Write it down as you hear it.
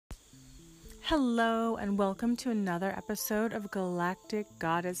Hello, and welcome to another episode of Galactic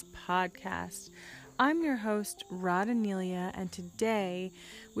Goddess Podcast. I'm your host, Rod Anelia, and today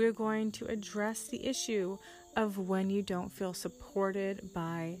we're going to address the issue of when you don't feel supported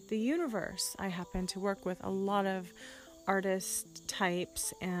by the universe. I happen to work with a lot of artist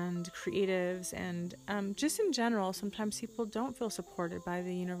types and creatives, and just in general, sometimes people don't feel supported by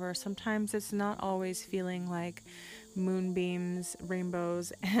the universe. Sometimes it's not always feeling like moonbeams,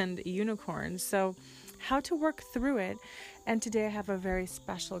 rainbows, and unicorns. So how to work through it. And today I have a very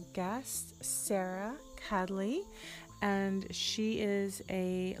special guest, Sarah Cadley, and she is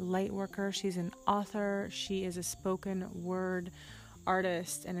a light worker. She's an author. She is a spoken word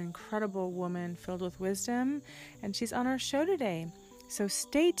artist, an incredible woman filled with wisdom, and she's on our show today. So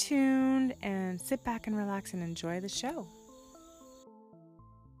stay tuned and sit back and relax and enjoy the show.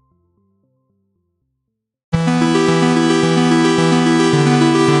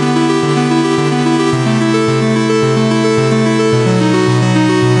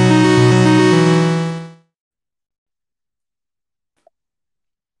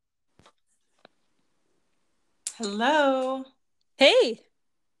 Hello. Hey.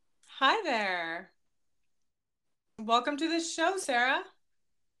 Hi there. Welcome to the show, Sarah.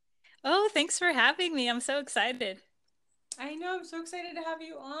 Oh, thanks for having me. I'm so excited. I know. I'm so excited to have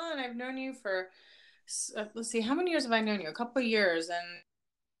you on. I've known you for, let's see, how many years have I known you? A couple of years,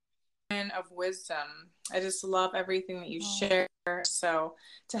 and of wisdom. I just love everything that you share. So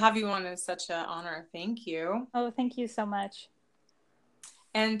to have you on is such an honor. Thank you. Oh, thank you so much.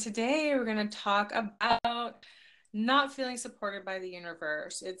 And today we're going to talk about not feeling supported by the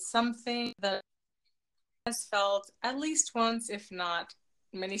universe. It's something that has felt at least once, if not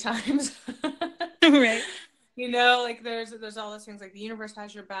many times. Right. You know, like there's all those things like the universe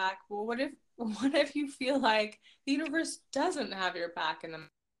has your back. Well, what if you feel like the universe doesn't have your back in the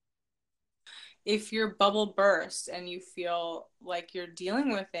if your bubble bursts and you feel like you're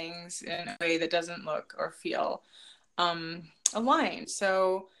dealing with things in a way that doesn't look or feel aligned.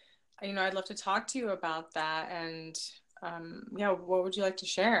 So, you know, I'd love to talk to you about that. And what would you like to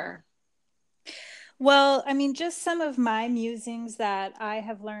share? Well, I mean, just some of my musings that I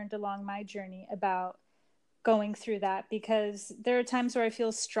have learned along my journey about going through that, because there are times where I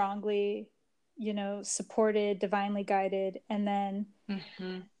feel strongly, supported, divinely guided, and then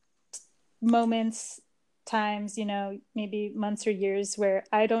moments, times, maybe months or years where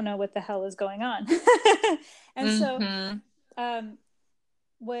I don't know what the hell is going on. And so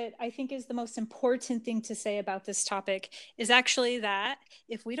what I think is the most important thing to say about this topic is actually that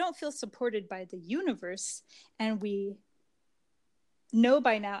if we don't feel supported by the universe, and we know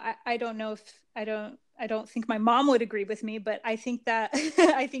by now, I don't know if I don't think my mom would agree with me, but I think that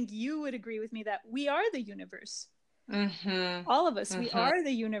I think you would agree with me that we are the universe. All of us, we are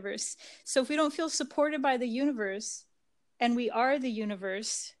the universe. So if we don't feel supported by the universe and we are the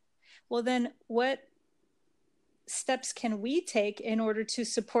universe, well, then what steps can we take in order to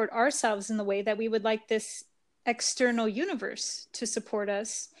support ourselves in the way that we would like this external universe to support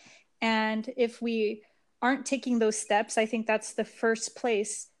us? And if we aren't taking those steps, I think that's the first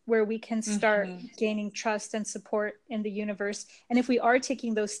place where we can start gaining trust and support in the universe. And if we are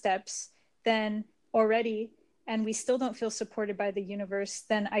taking those steps then already, and we still don't feel supported by the universe,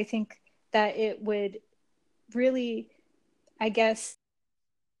 then I think that it would really, I guess,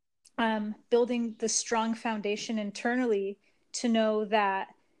 building the strong foundation internally to know that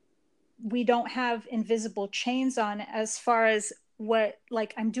we don't have invisible chains on as far as what,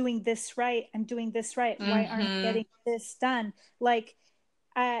 like, I'm doing this right. Why aren't I getting this done? Like,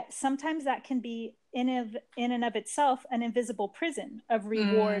 sometimes that can be in and of itself an invisible prison of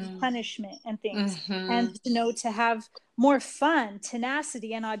reward, punishment, and things. And to have more fun,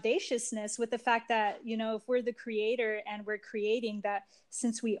 tenacity, and audaciousness with the fact that, if we're the creator and we're creating that,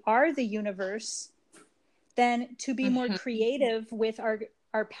 since we are the universe, then to be more creative with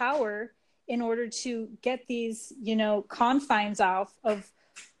our power in order to get these, confines off of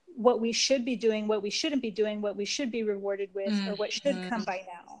what we should be doing, what we shouldn't be doing, what we should be rewarded with, or what should come by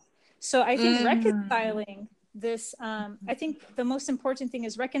now. So I think reconciling this, I think the most important thing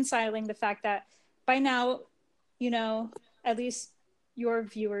is reconciling the fact that by now, at least your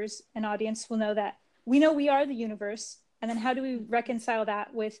viewers and audience will know that we know we are the universe. And then how do we reconcile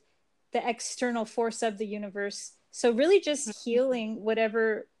that with the external force of the universe? So really just healing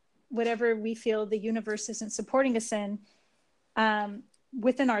whatever we feel the universe isn't supporting us in,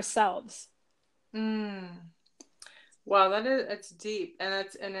 within ourselves. Wow, it's deep, and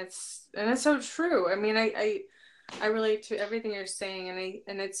it's so true. I mean, I relate to everything you're saying,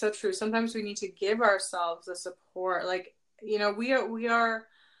 and it's so true. Sometimes we need to give ourselves the support. Like, we are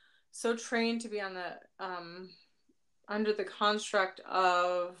so trained to be on the under the construct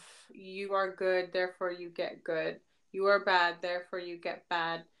of you are good, therefore you get good. You are bad, therefore you get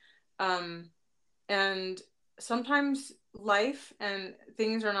bad. And sometimes life and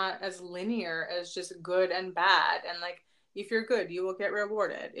things are not as linear as just good and bad. And like, if you're good, you will get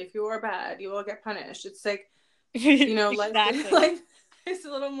rewarded. If you are bad, you will get punished. It's like, you know, exactly. life it's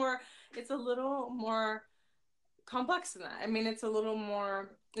a little more complex than that. I mean, it's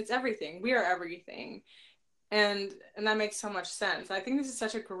everything. We are everything. And that makes so much sense. I think this is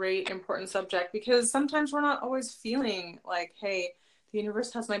such a great, important subject because sometimes we're not always feeling like, hey, the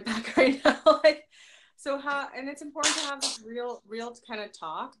universe has my back right now. Like, so and it's important to have this real kind of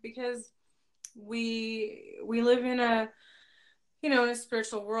talk because we live in a, you know, in a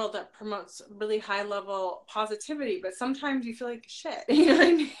spiritual world that promotes really high level positivity, but sometimes you feel like shit, you know what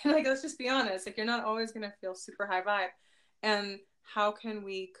I mean? Like, let's just be honest, like, you're not always going to feel super high vibe. And how can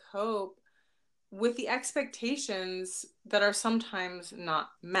we cope with the expectations that are sometimes not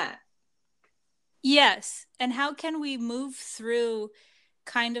met? Yes. And how can we move through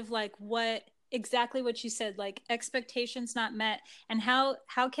kind of like exactly what you said, like expectations not met, and how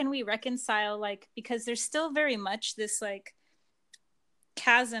can we reconcile, like, because there's still very much this like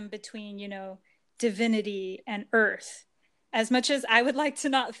chasm between, you know, divinity and earth, as much as I would like to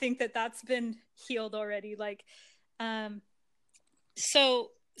not think that that's been healed already. Like,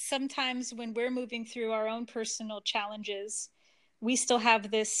 so sometimes when we're moving through our own personal challenges, we still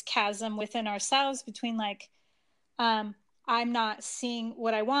have this chasm within ourselves between like, I'm not seeing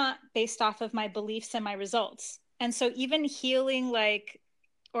what I want based off of my beliefs and my results. And so even healing, like,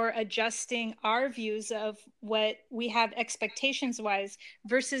 or adjusting our views of what we have expectations wise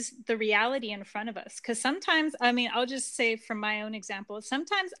versus the reality in front of us. Because sometimes, I mean, I'll just say from my own example,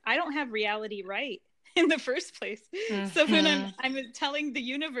 sometimes I don't have reality right in the first place. Mm-hmm. So when I'm telling the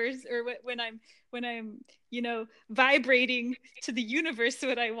universe, or when I'm, you know, vibrating to the universe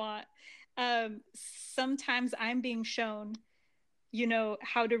what I want, sometimes I'm being shown, you know,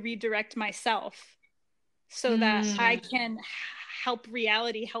 how to redirect myself so that I can help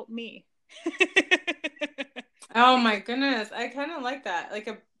reality help me. Oh my goodness, I kind of like that, like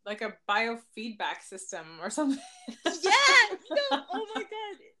a biofeedback system or something. Yeah, no, oh my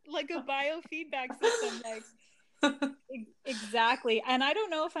god, like a biofeedback system, like exactly. And I don't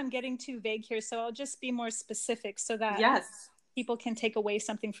know if I'm getting too vague here, so I'll just be more specific so that yes, people can take away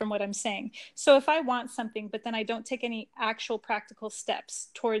something from what I'm saying. So if I want something, but then I don't take any actual practical steps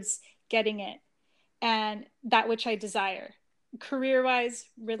towards getting it, and that which I desire, career-wise,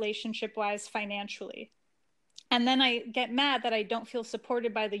 relationship-wise, financially, and then I get mad that I don't feel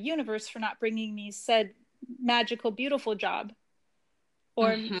supported by the universe for not bringing me said magical, beautiful job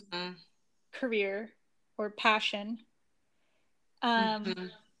or career or passion.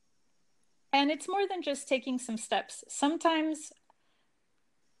 And it's more than just taking some steps. Sometimes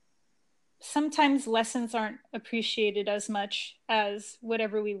lessons aren't appreciated as much as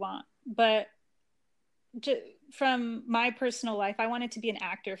whatever we want. But from my personal life, I wanted to be an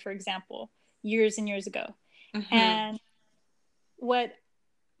actor, for example, years and years ago. And what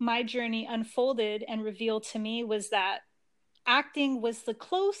my journey unfolded and revealed to me was that acting was the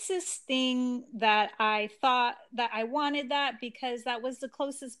closest thing that I thought that I wanted, that because that was the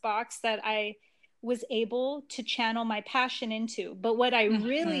closest box that I was able to channel my passion into. But what I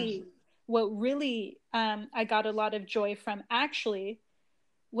really I got a lot of joy from actually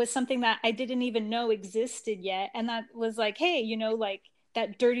was something that I didn't even know existed yet. And that was like, hey, you know, like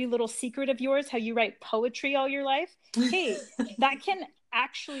that dirty little secret of yours, how you write poetry all your life. Hey, that can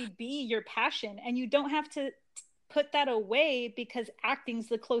actually be your passion. And you don't have to put that away because acting's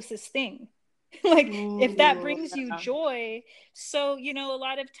the closest thing. Like, if that brings you joy. So, you know, a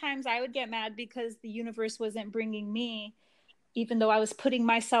lot of times I would get mad because the universe wasn't bringing me, even though I was putting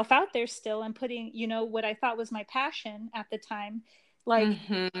myself out there still and putting, you know, what I thought was my passion at the time, like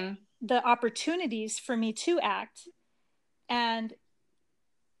the opportunities for me to act. And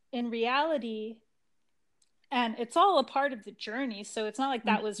in reality, and it's all a part of the journey, so it's not like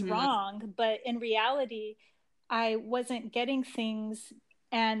that was wrong, but in reality, I wasn't getting things,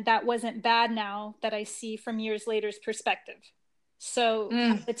 and that wasn't bad now that I see from years later's perspective. So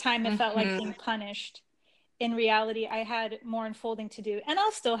at the time it felt like being punished. In reality, I had more unfolding to do, and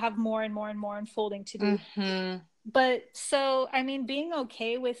I'll still have more and more and more unfolding to do. But so, I mean, being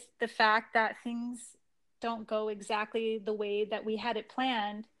okay with the fact that things don't go exactly the way that we had it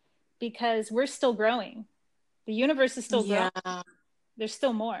planned, because we're still growing. The universe is still growing. There's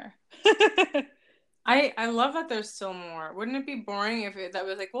still more. I love that there's still more. Wouldn't it be boring if that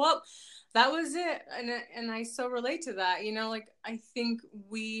was like, well, that was it? And I so relate to that. You know, like, I think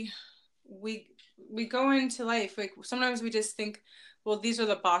we we go into life, like sometimes we just think, well, these are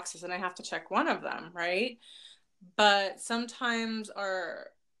the boxes and I have to check one of them, right? But sometimes our,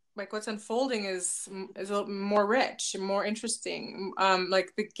 like, what's unfolding is a little more rich and more interesting.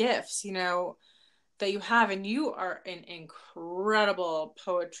 Like the gifts, you know, that you have, and you are an incredible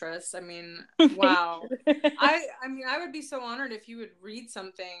poetress. I mean, wow. I mean, I would be so honored if you would read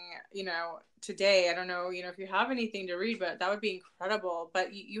something, you know, today. I don't know, you know, if you have anything to read, but that would be incredible.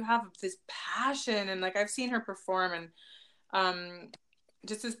 But you have this passion, and like I've seen her perform, and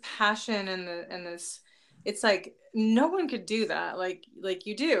just this passion and this, it's like no one could do that like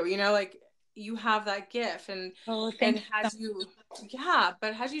you do, you know, like you have that gift. Oh, And thank you. had you, yeah,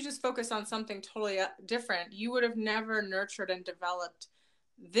 but had you just focused on something totally different, you would have never nurtured and developed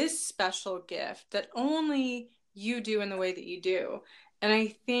this special gift that only you do in the way that you do. And I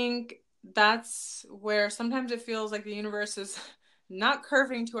think that's where sometimes it feels like the universe is not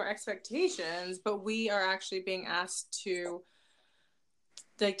curving to our expectations, but we are actually being asked to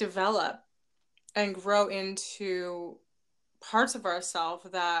like develop and grow into parts of ourselves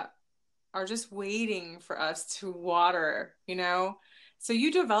that are just waiting for us to water, you know? So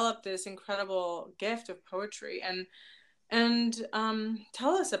you developed this incredible gift of poetry, and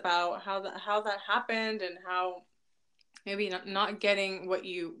tell us about how that happened, and how maybe not getting what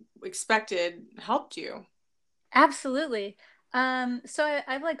you expected helped you. Absolutely. So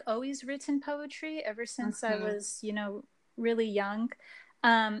I've like always written poetry ever since I Mm-hmm. was, you know, really young.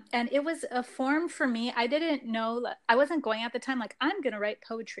 And it was a form for me. I didn't know, I wasn't going at the time like, I'm going to write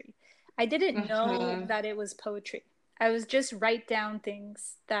poetry. I didn't know Mm-hmm. that it was poetry. I was just write down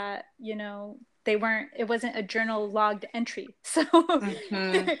things that, you know, they weren't, it wasn't a journal logged entry. So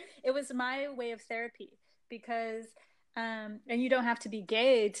Mm-hmm. it was my way of therapy because and you don't have to be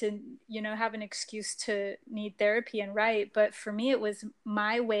gay to, you know, have an excuse to need therapy and write. But for me, it was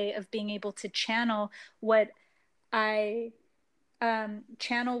my way of being able to what I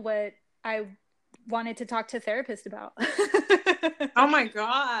channel what I wanted to talk to a therapist about. Oh my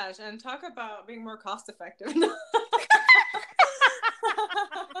gosh, and talk about being more cost effective.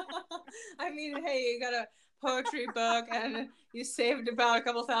 I mean, hey, you got a poetry book and you saved about a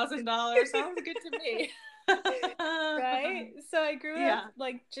couple $1,000. Sounds good to me. Right? So I grew up Yeah.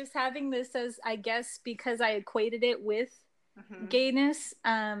 like just having this as, I guess, because I equated it with Mm-hmm. gayness.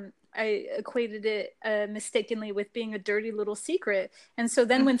 I equated it mistakenly with being a dirty little secret. And so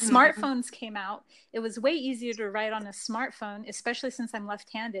then when Mm-hmm. smartphones came out, it was way easier to write on a smartphone, especially since I'm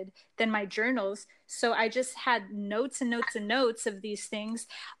left-handed, than my journals. So I just had notes and notes and notes of these things,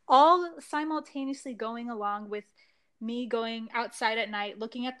 all simultaneously going along with me going outside at night,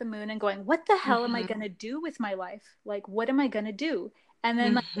 looking at the moon and going, what the hell am I Mm-hmm. going to do with my life? Like, what am I going to do? And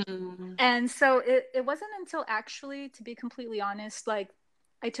then Mm-hmm. and so it wasn't until actually, to be completely honest, like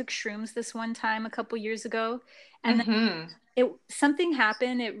I took shrooms this one time a couple years ago, and then Mm-hmm. something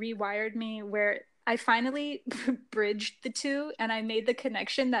happened. It rewired me where I finally bridged the two, and I made the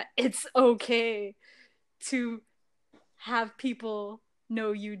connection that it's okay to have people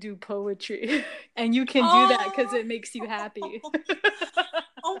know you do poetry, and you can do that because Oh. it makes you happy.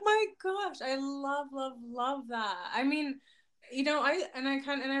 Oh my gosh, I love that. I mean, you know, I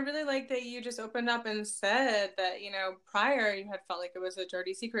really like that you just opened up and said that, you know, prior you had felt like it was a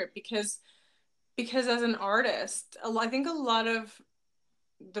dirty secret, because as an artist, I think a lot of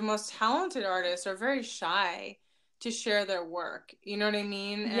the most talented artists are very shy to share their work. You know what I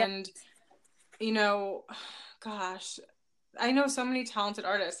mean? Yeah. And you know, gosh, I know so many talented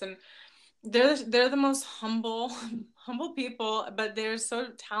artists, and they're the most humble humble people, but they're so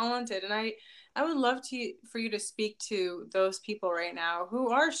talented. And I would love to for you to speak to those people right now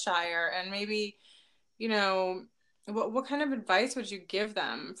who are shyer, and maybe, you know, what kind of advice would you give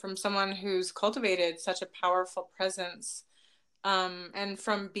them from someone who's cultivated such a powerful presence, and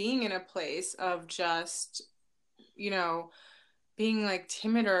from being in a place of just, you know, being like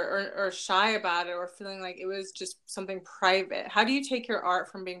timid or shy about it, or feeling like it was just something private. How do you take your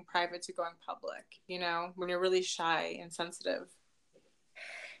art from being private to going public, you know, when you're really shy and sensitive?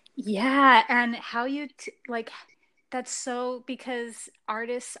 Yeah, and how like that's so, because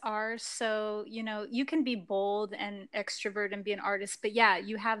artists are so, you know, you can be bold and extrovert and be an artist, but yeah,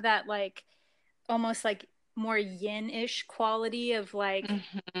 you have that like almost like more yin-ish quality of like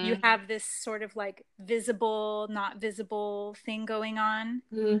you Mm-hmm. have this sort of like visible, not visible thing going on.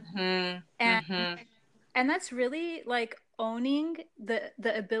 Mm-hmm. And Mm-hmm. that's really like owning the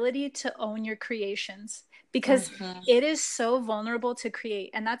ability to own your creations, because Mm-hmm. it is so vulnerable to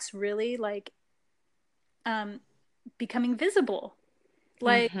create, and that's really like becoming visible.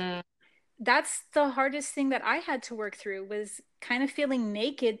 Like Mm-hmm. that's the hardest thing that I had to work through, was kind of feeling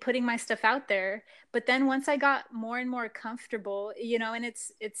naked putting my stuff out there. But then once I got more and more comfortable, you know, and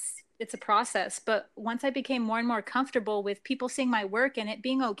it's a process, but once I became more and more comfortable with people seeing my work and it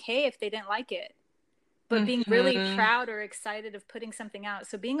being okay if they didn't like it, but being really Mm-hmm. proud or excited of putting something out.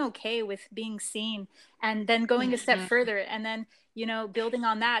 So being okay with being seen, and then going a step Mm-hmm. further, and then, you know, building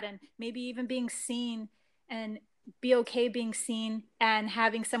on that, and maybe even being seen, and be okay being seen and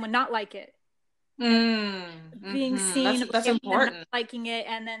having someone not like it, and being Mm-hmm. seen That's okay and them not important. liking it,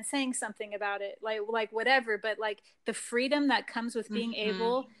 and then saying something about it, like whatever. But like the freedom that comes with being Mm-hmm.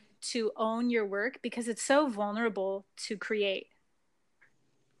 able to own your work, because it's so vulnerable to create.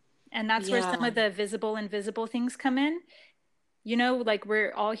 And that's where some Yeah. of the visible invisible things come in. You know, like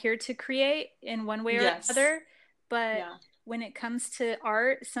we're all here to create in one way or Yes. another, but Yeah. when it comes to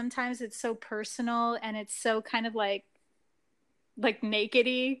art, sometimes it's so personal, and it's so kind of like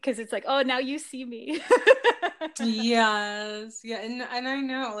nakedy, because it's like, oh, now you see me. Yes. Yeah. And I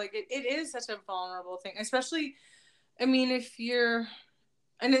know, like, it is such a vulnerable thing, especially, I mean, if you're,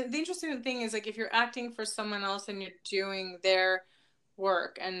 and the interesting thing is, like, if you're acting for someone else and you're doing their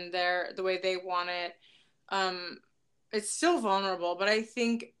work and the way they want it, um, it's still vulnerable. But I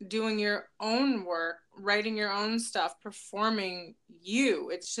think doing your own work, writing your own stuff, performing you,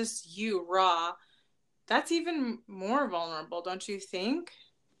 it's just you raw. That's even more vulnerable, don't you think?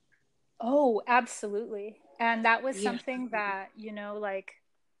 Oh, absolutely. And that was Yeah. something that, you know, like,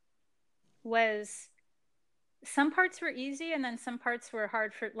 was, some parts were easy, and then some parts were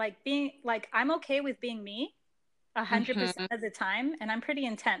hard. For like being like, I'm okay with being me 100% Mm-hmm. of the time, and I'm pretty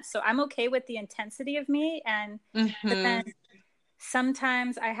intense, so I'm okay with the intensity of me. And but then Mm-hmm.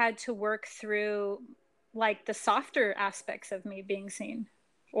 sometimes I had to work through like the softer aspects of me being seen,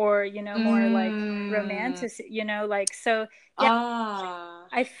 or, you know, more like Mm. romantic, you know, like, so yeah. Ah.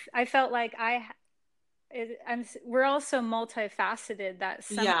 I felt like we're all so multifaceted, that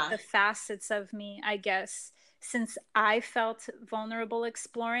some of Yeah. the facets of me, I guess, since I felt vulnerable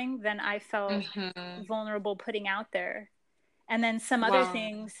exploring, then I felt Mm-hmm. vulnerable putting out there. And then some other Wow.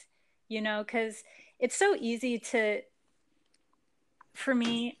 things, you know, because it's so easy to, for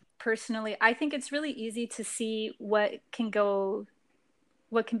me personally, I think it's really easy to see what can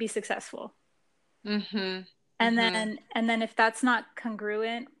be successful. Mm-hmm. And Mm-hmm. then if that's not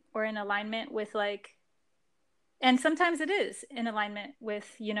congruent or in alignment with, like, and sometimes it is in alignment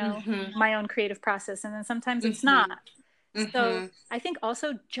with, you know, Mm-hmm. my own creative process, and then sometimes it's not. Mm-hmm. So Mm-hmm. I think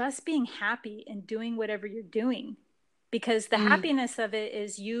also just being happy and doing whatever you're doing, because the Mm. happiness of it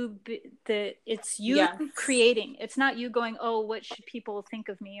is it's you Yes. creating. It's not you going, oh, what should people think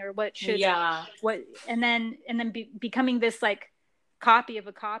of me, or Yeah. what, and then becoming this like copy of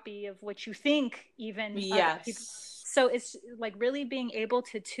a copy of what you think even other people. Yes. So it's like really being able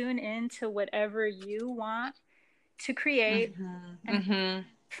to tune into whatever you want to create, Mm-hmm. and Mm-hmm.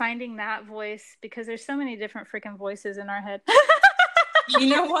 finding that voice, because there's so many different freaking voices in our head. You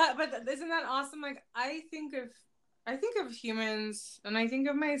know what? But isn't that awesome? Like, I think of humans, and I think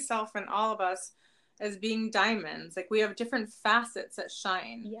of myself and all of us as being diamonds. Like, we have different facets that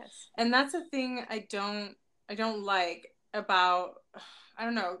shine. Yes. And that's a thing I don't like about, I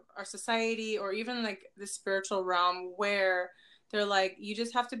don't know, our society, or even like the spiritual realm, where they're like, you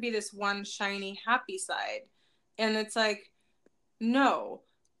just have to be this one shiny happy side. And it's like, no,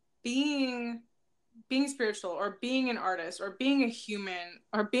 being spiritual, or being an artist, or being a human,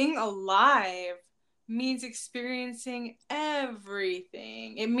 or being alive means experiencing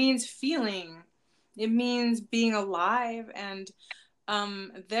everything. It means feeling. It means being alive, and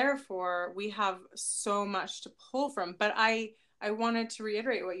therefore we have so much to pull from. But I wanted to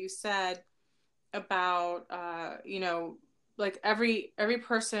reiterate what you said about you know, like every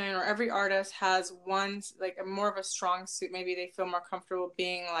person or every artist has one, like a more of a strong suit. Maybe they feel more comfortable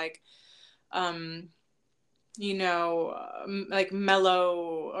being like um you know, like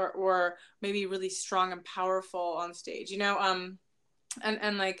mellow, or maybe really strong and powerful on stage, you know,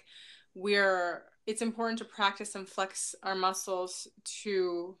 and like, we're it's important to practice and flex our muscles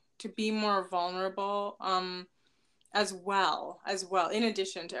to be more vulnerable, as well, in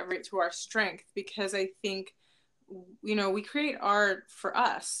addition to our strength, because I think, you know, we create art for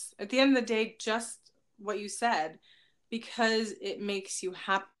us at the end of the day, just what you said, because it makes you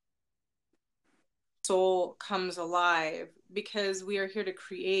happy, soul comes alive, because we are here to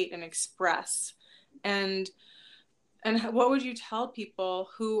create and express. And and what would you tell people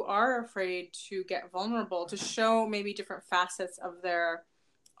who are afraid to get vulnerable, to show maybe different facets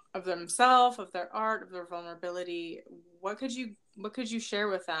of themselves, of their art, of their vulnerability? What could you share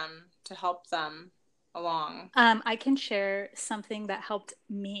with them to help them along? I can share something that helped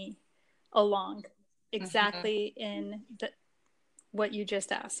me. along exactly in what you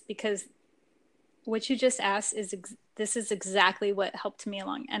just asked, because what you just asked is this is exactly what helped me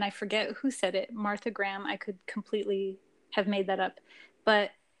along. And I forget who said it, Martha Graham. I could completely have made that up,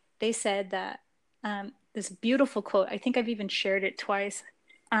 but they said that this beautiful quote, I think I've even shared it twice,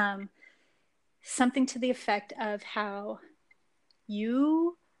 something to the effect of how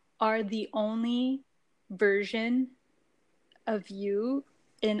you are the only version of you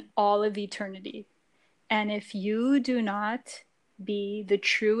in all of eternity. And if you do not be the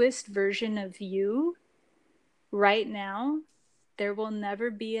truest version of you right now, there will never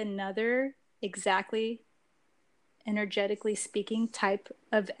be another exactly, energetically speaking, type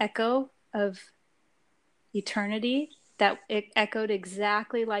of echo of eternity that it echoed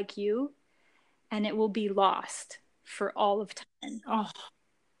exactly like you, and it will be lost for all of time. Oh.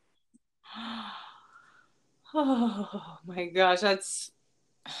 Oh my gosh, that's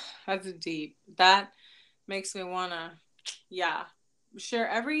deep. That makes me wanna, yeah, share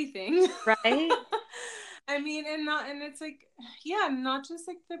everything. Right? I mean, and it's like, yeah, not just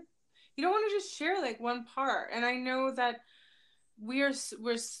like you don't want to just share like one part. And I know that we're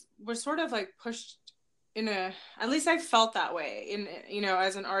sort of like pushed in at least I felt that way in,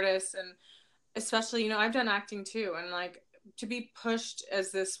 as an artist, and especially, I've done acting too, and like to be pushed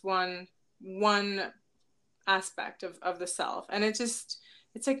as this one aspect of the self, and it's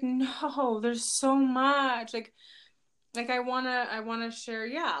like, no, there's so much, like I wanna share,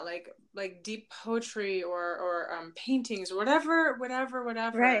 yeah, like deep poetry or paintings or whatever.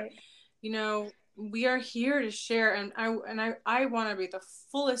 Right. We are here to share, and I want to be the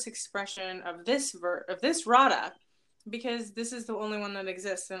fullest expression of this Radha, because this is the only one that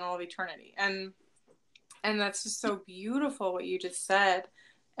exists in all of eternity, and that's just so beautiful what you just said,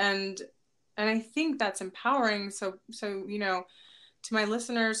 and I think that's empowering. So to my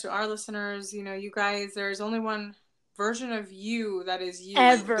listeners, to our listeners, you guys, there's only one version of you that is you,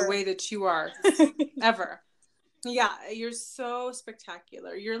 Ever. the way that you are. Ever. Yeah, you're so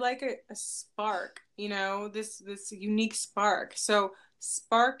spectacular. You're like a spark, this unique spark. So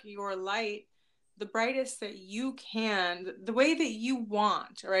spark your light the brightest that you can, the way that you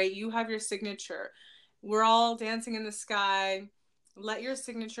want, right? You have your signature. We're all dancing in the sky. Let your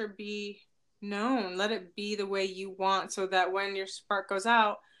signature be known. Let it be the way you want, so that when your spark goes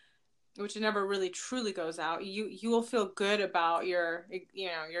out, which it never really truly goes out, you will feel good about your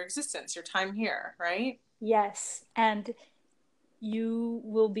existence, your time here, right? Yes. And you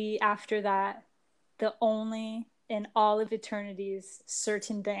will be, after that, the only in all of eternity's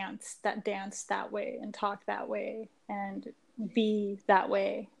certain dance that way and talk that way and be that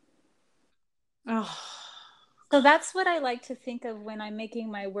way. Oh. So that's what I like to think of when I'm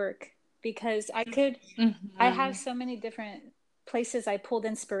making my work, because I have so many different places I pulled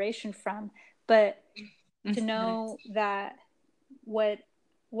inspiration from, but to know that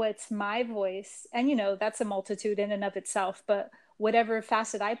what's my voice, and that's a multitude in and of itself, but whatever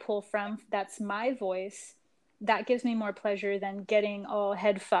facet I pull from, that's my voice, that gives me more pleasure than getting all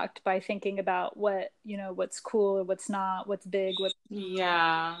head fucked by thinking about what's cool or what's not, what's big,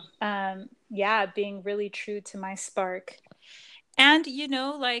 being really true to my spark. And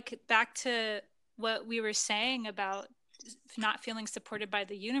like back to what we were saying about not feeling supported by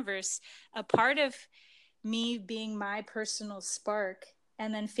the universe, a part of me being my personal spark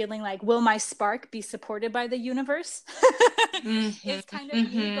and then feeling like, will my spark be supported by the universe? Is kind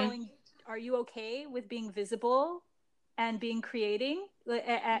of me going, are you okay with being visible and being creating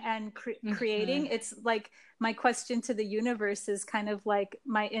and creating? It's like my question to the universe is kind of like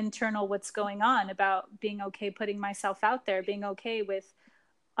my internal what's going on about being okay putting myself out there, being okay with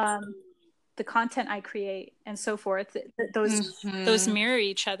the content I create and so forth. Those mirror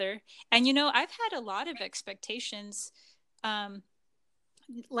each other. And I've had a lot of expectations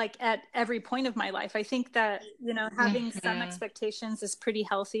like at every point of my life. I think that having some expectations is pretty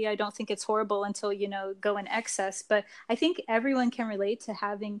healthy. I don't think it's horrible until go in excess, but I think everyone can relate to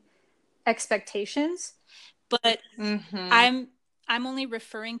having expectations. But I'm only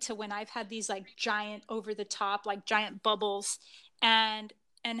referring to when I've had these like giant over the top, like giant bubbles, and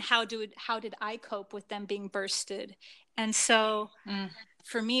how did I cope with them being bursted? And so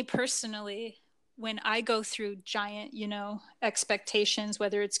for me personally, when I go through giant, expectations,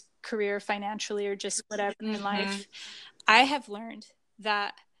 whether it's career, financially, or just whatever in life, I have learned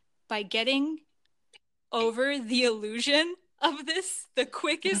that by getting over the illusion of this the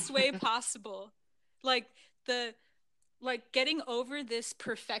quickest way possible, like getting over this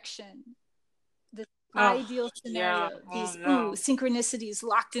perfection, this ideal scenario, these synchronicities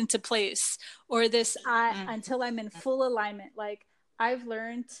locked into place, or this until I'm in full alignment. Like I've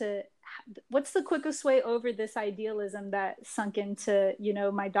learned to what's the quickest way over this idealism that sunk into, you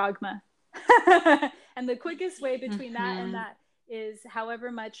know, my dogma? And the quickest way between that and that is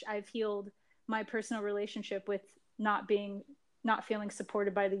however much I've healed my personal relationship with not feeling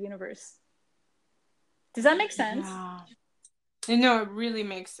supported by the universe. Does that make sense? Yeah. No,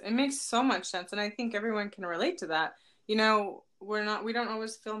 it makes so much sense. And I think everyone can relate to that. You know, we don't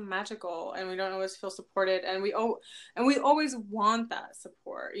always feel magical, and we don't always feel supported, and we always want that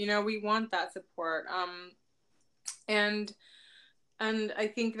support. You know, we want that support. And I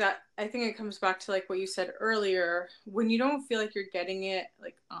think it comes back to like what you said earlier, when you don't feel like you're getting it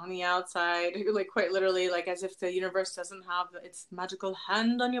like on the outside, like quite literally, like as if the universe doesn't have its magical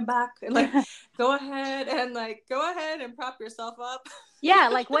hand on your back, like go ahead and prop yourself up. Yeah,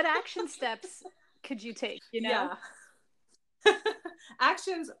 like what action steps could you take, you know? Yeah.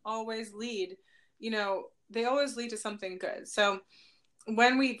 Actions always lead, you know, they always lead to something good. So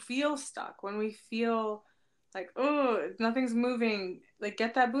when we feel stuck, when we feel like, oh, nothing's moving, like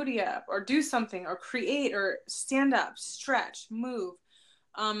get that booty up, or do something, or create, or stand up, stretch, move.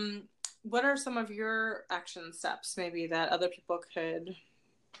 What are some of your action steps maybe that other people could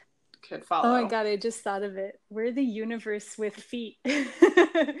follow? Oh my God, I just thought of it. We're the universe with feet.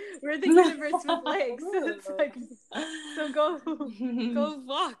 We're the universe with legs. It's like, so go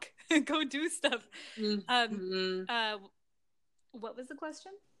walk, go do stuff. What was the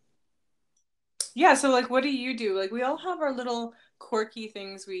question? Yeah, so like what do you do? Like we all have our little quirky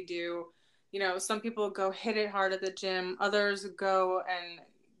things we do. You know, some people go hit it hard at the gym, others go and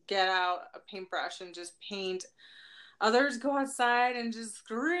get out a paintbrush and just paint. Others go outside and just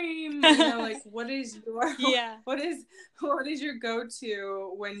scream. You know, like what is your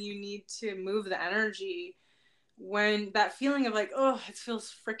go-to when you need to move the energy? When that feeling of like, oh, it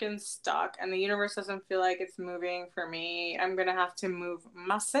feels freaking stuck and the universe doesn't feel like it's moving for me, I'm gonna have to move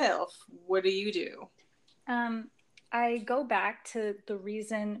myself. What do you do? I go back to the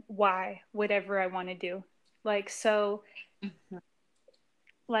reason why whatever I want to do. Like, so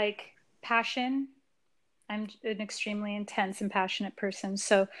like passion, I'm an extremely intense and passionate person.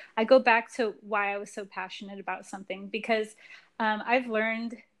 So I go back to why I was so passionate about something, because I've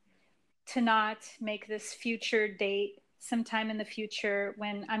learned to not make this future date sometime in the future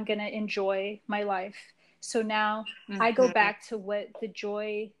when I'm going to enjoy my life. So now I go back to what the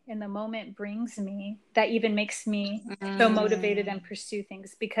joy in the moment brings me, that even makes me so motivated and pursue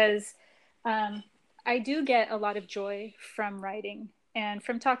things, because I do get a lot of joy from writing and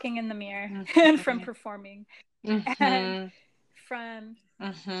from talking in the mirror and from performing and from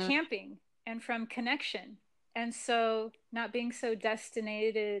camping and from connection. And so not being so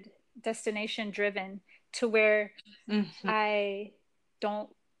destination driven to where I don't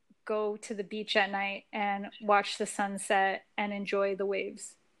go to the beach at night and watch the sunset and enjoy the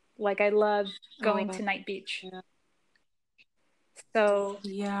waves. Like I love going to night beach. Yeah. So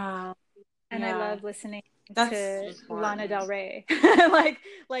yeah. And yeah. I love listening That's to important. Lana Del Rey. like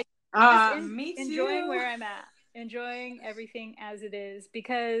me too. Enjoying where I'm at, enjoying everything as it is,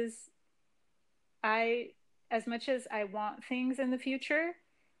 because as much as I want things in the future,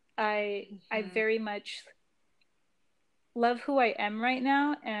 I very much love who I am right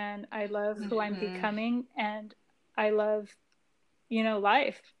now, and I love who I'm becoming, and I love, you know,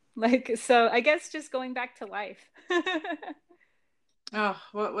 life. Like, so I guess just going back to life. Oh,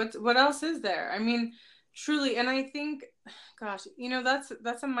 what else is there? I mean, truly, and I think, gosh, you know, that's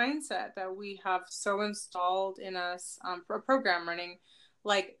a mindset that we have so installed in us, for a program running.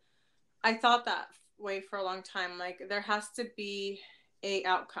 Like, I thought that way for a long time. Like, there has to be a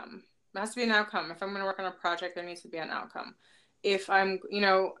outcome. There has to be an outcome. If I'm going to work on a project, there needs to be an outcome. If I'm, you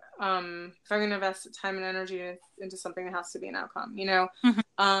know, if I'm going to invest time and energy into something, there has to be an outcome, you know?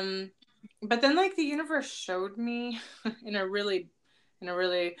 But then, like, the universe showed me in a really,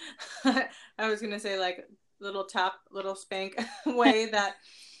 I was going to say, like, little tap, little spank way that,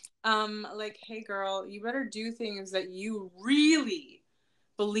 like, hey, girl, you better do things that you really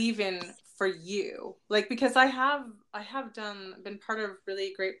believe in for you. Like, because I have been part of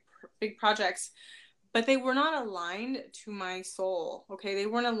really great big projects, but they were not aligned to my soul. Okay. They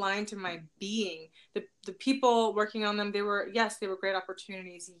weren't aligned to my being. The people working on them, they were great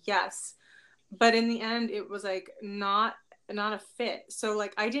opportunities. Yes. But in the end, it was like not a fit. So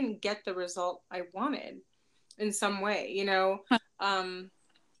like, I didn't get the result I wanted in some way, you know?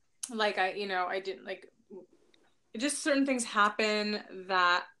 Like I didn't, like, just certain things happen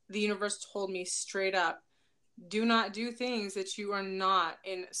that the universe told me straight up, do not do things that you are not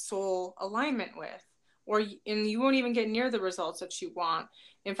in soul alignment with, and you won't even get near the results that you want.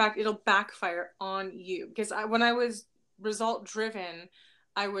 In fact, it'll backfire on you. Because when I was result driven,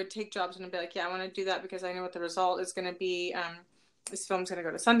 I would take jobs and I'd be like, yeah, I want to do that because I know what the result is going to be. This film's going to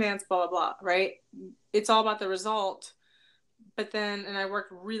go to Sundance, blah, blah, blah, right? It's all about the result. But then, and I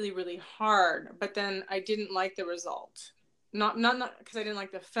worked really, really hard, but then I didn't like the result. Not because I didn't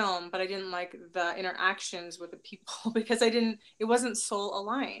like the film, but I didn't like the interactions with the people because it wasn't soul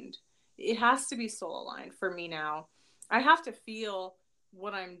aligned. It has to be soul aligned for me now. I have to feel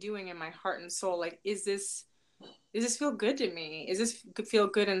what I'm doing in my heart and soul. Like, is this feel good to me? Is this feel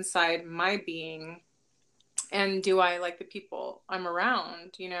good inside my being? And do I like the people I'm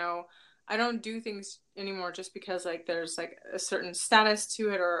around? I don't do things anymore just because like there's like a certain status to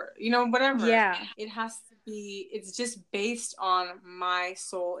it or whatever. Yeah. It has to be, it's just based on my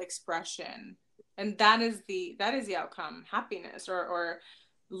soul expression, and that is the outcome. Happiness or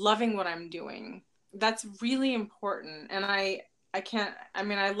loving what I'm doing, that's really important. And I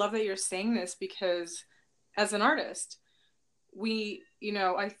love that you're saying this, because as an artist,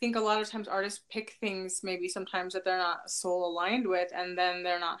 I think a lot of times artists pick things maybe sometimes that they're not soul aligned with, and then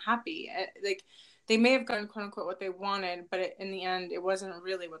they're not happy. Like, they may have gotten quote unquote what they wanted, but in the end, it wasn't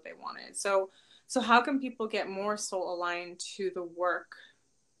really what they wanted. So how can people get more soul aligned to the work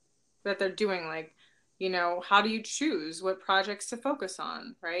that they're doing? Like, how do you choose what projects to focus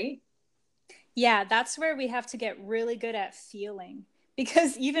on, right? Yeah, that's where we have to get really good at feeling,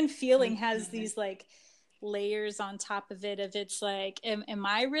 because even feeling has these like layers on top of it. If it's like, am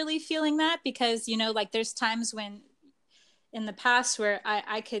I really feeling that? Because, like there's times when in the past where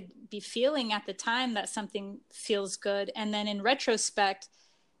I could be feeling at the time that something feels good. And then in retrospect,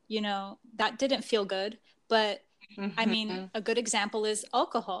 that didn't feel good. But I mean, a good example is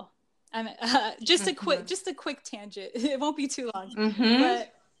alcohol. Just a quick tangent. It won't be too long.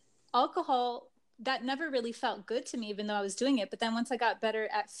 But alcohol, that never really felt good to me, even though I was doing it. But then once I got better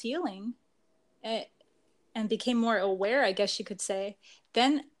at feeling it and became more aware, I guess you could say,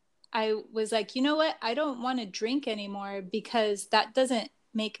 then I was like, you know what? I don't want to drink anymore because that doesn't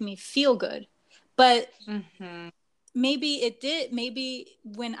make me feel good. But maybe it did. Maybe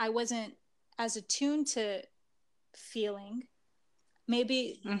when I wasn't as attuned to feeling,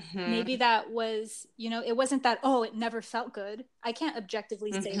 maybe that was, it wasn't that, oh, it never felt good. I can't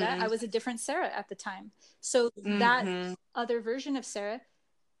objectively say that. I was a different Sarah at the time. So that other version of Sarah,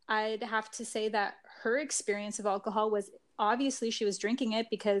 I'd have to say that her experience of alcohol was, obviously she was drinking it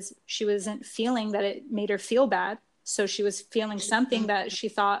because she wasn't feeling that it made her feel bad. So she was feeling something that she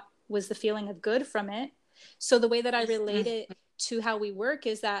thought was the feeling of good from it. So the way that I relate it to how we work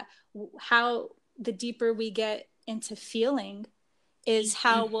is that how the deeper we get into feeling is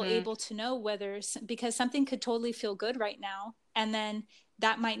how we're able to know whether, because something could totally feel good right now, and then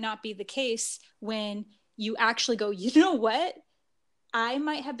that might not be the case when you actually go, you know what? I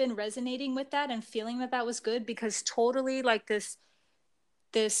might have been resonating with that and feeling that that was good because totally like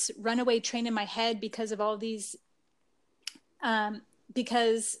this runaway train in my head because of all these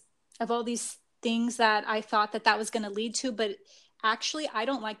things that I thought that was going to lead to, but actually I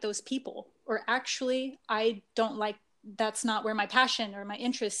don't like those people, or actually I don't like, that's not where my passion or my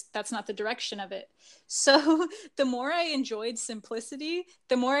interest, that's not the direction of it. So the more I enjoyed simplicity,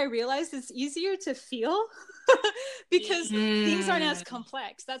 the more I realized it's easier to feel because things aren't as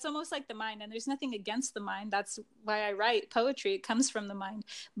complex. That's almost like the mind, and there's nothing against the mind. That's why I write poetry. It comes from the mind.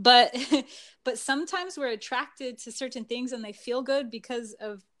 But sometimes we're attracted to certain things and they feel good because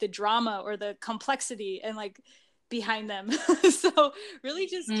of the drama or the complexity and like behind them. So really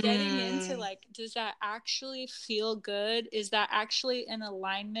just getting into like, does that actually feel good? Is that actually in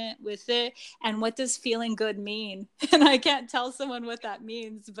alignment with it? And what does feeling good mean? And I can't tell someone what that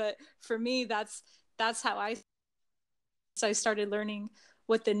means, but for me, that's how I started learning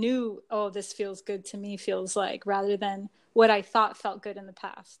what the new, oh, this feels good to me feels like, rather than what I thought felt good in the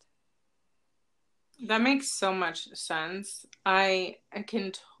past. That makes so much sense. I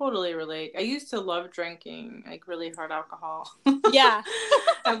can totally relate. I used to love drinking like really hard alcohol. Yeah.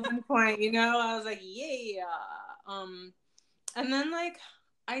 At one point, I was like, yeah. And then like,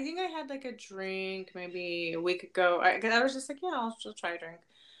 I think I had like a drink maybe a week ago. I was just like, yeah, I'll try a drink.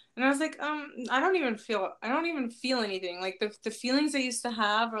 And I was like, I don't even feel anything. Like the feelings I used to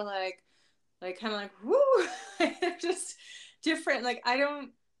have are like kind of like, woo, they're just different. Like I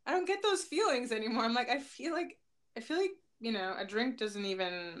don't get those feelings anymore. I'm like, I feel like, a drink doesn't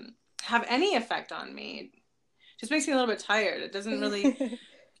even have any effect on me. It just makes me a little bit tired. It doesn't really,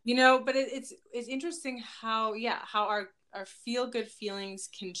 but it's interesting how our feel good feelings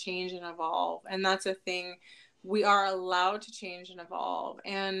can change and evolve. And that's a thing. We are allowed to change and evolve.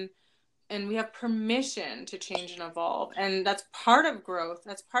 And we have permission to change and evolve. And that's part of growth.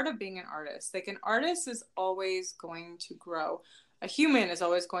 That's part of being an artist. Like an artist is always going to grow. a human is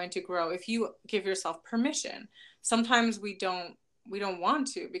always going to grow if you give yourself permission. Sometimes we don't want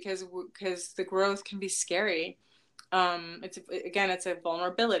to because the growth can be scary. It's a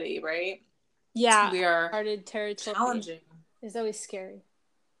vulnerability, right? Yeah, We are uncharted territory challenging. is always scary.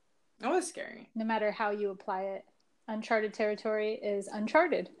 Always scary. No matter how you apply it. Uncharted territory is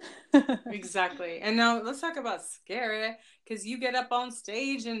uncharted. Exactly. And now let's talk about scary, because you get up on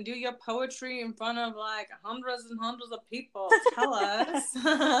stage and do your poetry in front of like hundreds and hundreds of people. Tell us.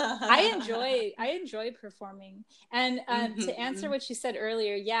 I enjoy performing. And to answer Mm-hmm. what you said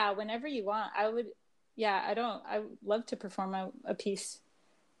earlier, yeah, whenever you want, I would love to perform a piece.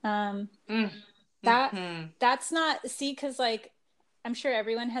 Mm-hmm. That's not, see, because like I'm sure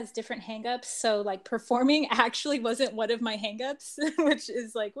everyone has different hangups, so like performing actually wasn't one of my hangups, which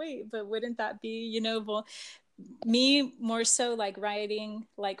is like, wait, but wouldn't that be, me more so like writing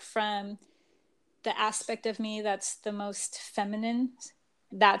like from the aspect of me that's the most feminine,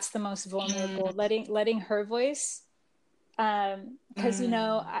 that's the most vulnerable, letting her voice, because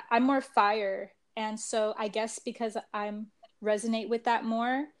I'm more fire, and so I guess because I'm resonate with that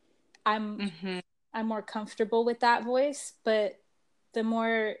more, I'm I'm more comfortable with that voice. But the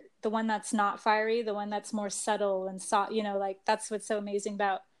one that's not fiery, the one that's more subtle and soft, like that's what's so amazing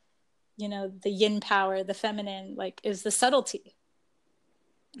about, the yin power, the feminine, like, is the subtlety.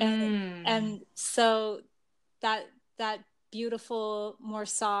 And so that beautiful, more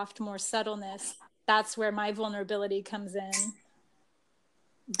soft, more subtleness, that's where my vulnerability comes in.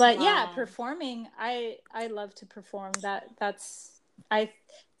 But wow. Yeah, performing, I love to perform. That's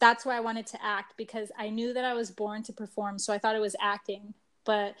why I wanted to act, because I knew that I was born to perform, so I thought it was acting.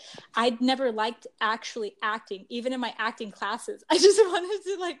 But I'd never liked actually acting, even in my acting classes. I just wanted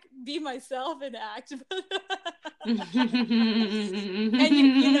to like be myself and act. And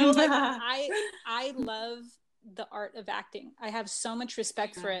like I love the art of acting. I have so much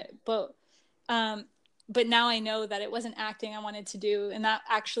respect for it. But now I know that it wasn't acting I wanted to do, and that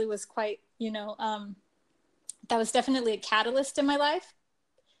actually was quite, that was definitely a catalyst in my life.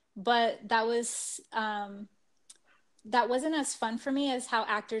 But that wasn't as fun for me as how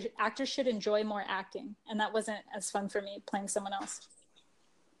actors should enjoy more acting, and that wasn't as fun for me playing someone else.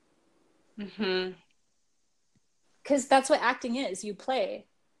 Because that's what acting is, you play.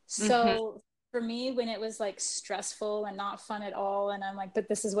 So for me, when it was like stressful and not fun at all, and I'm like, but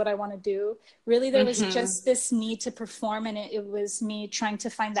this is what I want to do, really there was just this need to perform, and it was me trying to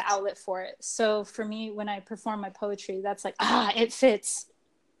find the outlet for it. So for me, when I perform my poetry, that's like, it fits.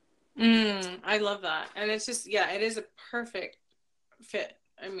 I love that. And it's just, it is a perfect fit.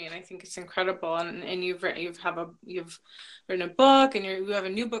 I mean, I think it's incredible. And you've written a book, and you have a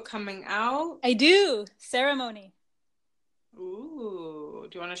new book coming out. I do. Ceremony. Ooh,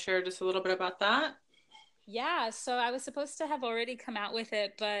 do you want to share just a little bit about that? Yeah, so I was supposed to have already come out with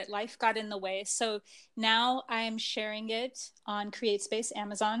it, but life got in the way. So now I'm sharing it on CreateSpace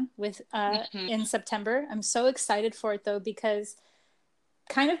Amazon in September. I'm so excited for it though, because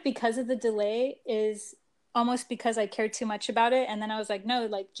of the delay is almost because I cared too much about it. And then I was like, no,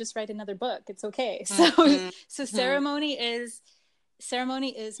 like just write another book. It's okay. So Ceremony is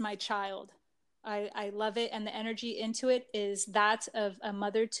my child. I love it. And the energy into it is that of a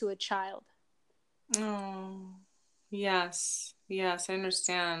mother to a child. Oh, yes. Yes, I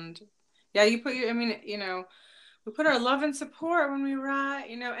understand. Yeah, we put our love and support when we write,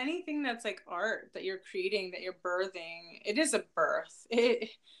 anything that's like art that you're creating, that you're birthing. It is a birth. It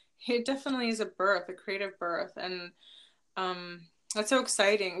definitely is a birth, a creative birth. And that's so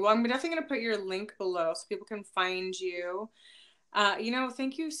exciting. Well, I'm definitely going to put your link below so people can find you.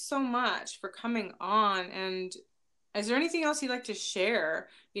 Thank you so much for coming on. And is there anything else you'd like to share,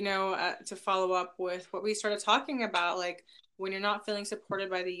 to follow up with what we started talking about, like when you're not feeling supported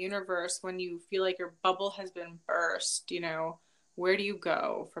by the universe, when you feel like your bubble has been burst, where do you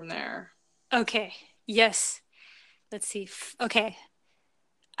go from there? Okay. Yes. Let's see. Okay.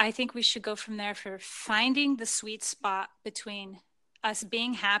 I think we should go from there for finding the sweet spot between us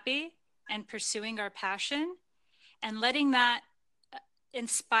being happy and pursuing our passion, and letting that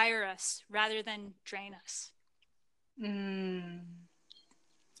inspire us rather than drain us.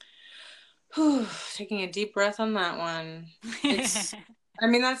 Taking a deep breath on that one.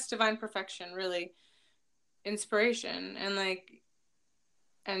 That's divine perfection, really. Inspiration,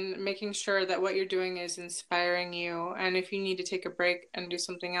 and making sure that what you're doing is inspiring you. And if you need to take a break and do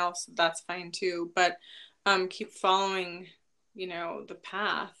something else, that's fine too. But keep following, the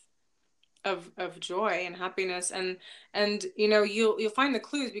path of joy and happiness. And you'll find the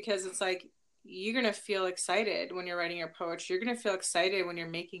clues, because it's like, you're going to feel excited when you're writing your poetry. You're going to feel excited when you're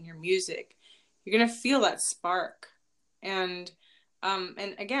making your music. You're going to feel that spark. And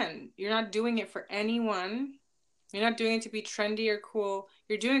And again, you're not doing it for anyone. You're not doing it to be trendy or cool.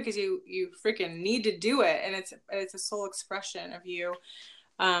 You're doing it because you freaking need to do it, and it's a soul expression of you,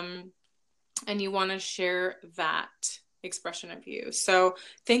 and you want to share that expression of you. So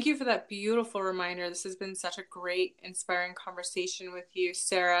thank you for that beautiful reminder. This has been such a great, inspiring conversation with you,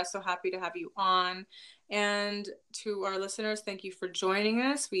 Sarah. So happy to have you on. And to our listeners, thank you for joining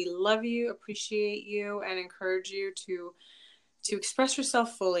us. We love you, appreciate you, and encourage you to express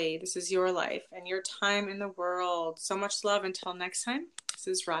yourself fully. This is your life and your time in the world. So much love. Until next time, this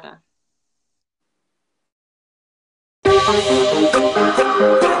is Radha.